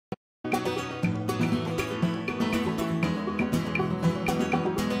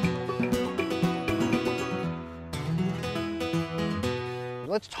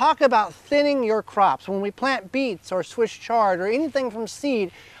let's talk about thinning your crops. When we plant beets or Swiss chard or anything from seed,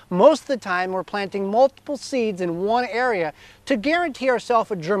 most of the time we're planting multiple seeds in one area to guarantee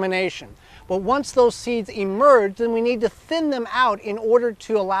ourselves a germination. But once those seeds emerge, then we need to thin them out in order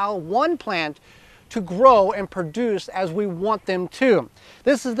to allow one plant to grow and produce as we want them to.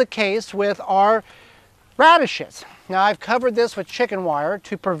 This is the case with our radishes. Now, I've covered this with chicken wire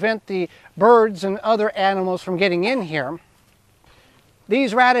to prevent the birds and other animals from getting in here.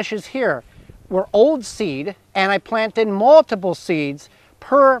 These radishes here were old seed, and I planted multiple seeds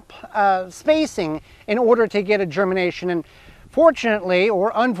per spacing in order to get a germination. And fortunately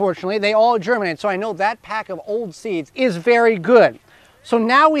or unfortunately, they all germinated. So I know that pack of old seeds is very good. So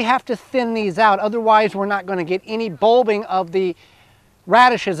now we have to thin these out, otherwise we're not going to get any bulbing of the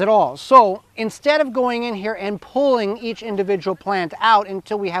radishes at all. So instead of going in here and pulling each individual plant out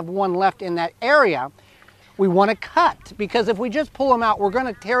until we have one left in that area, we want to cut, because if we just pull them out, we're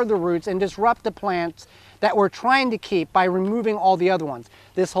going to tear the roots and disrupt the plants that we're trying to keep by removing all the other ones.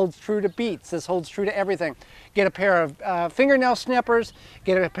 This holds true to beets, this holds true to everything. Get a pair of fingernail snippers,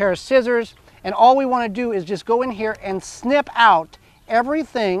 get a pair of scissors, and all we want to do is just go in here and snip out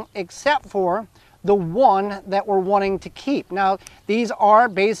everything except for the one that we're wanting to keep. Now, these are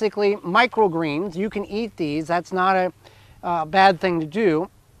basically microgreens. You can eat these. That's not a bad thing to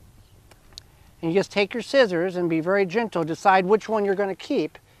do. And you just take your scissors and be very gentle. Decide which one you're going to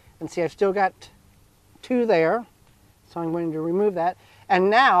keep. And see, I've still got two there. So I'm going to remove that. And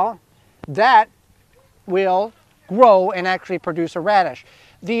now that will grow and actually produce a radish.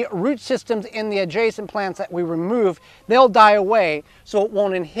 The root systems in the adjacent plants that we remove, they'll die away, so it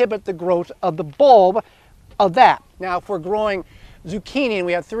won't inhibit the growth of the bulb of that. Now, if we're growing zucchini and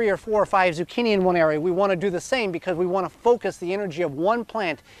we have 3 or 4 or 5 zucchini in one area, we want to do the same because we want to focus the energy of one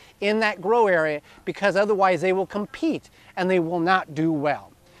plant in that grow area, because otherwise they will compete and they will not do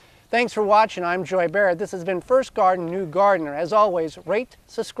well. Thanks for watching. I'm Joy Barrett. This has been First Garden, New Gardener. As always, rate,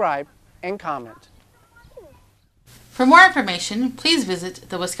 subscribe, and comment. For more information, please visit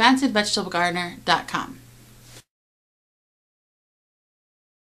thewisconsinvegetablegardener.com.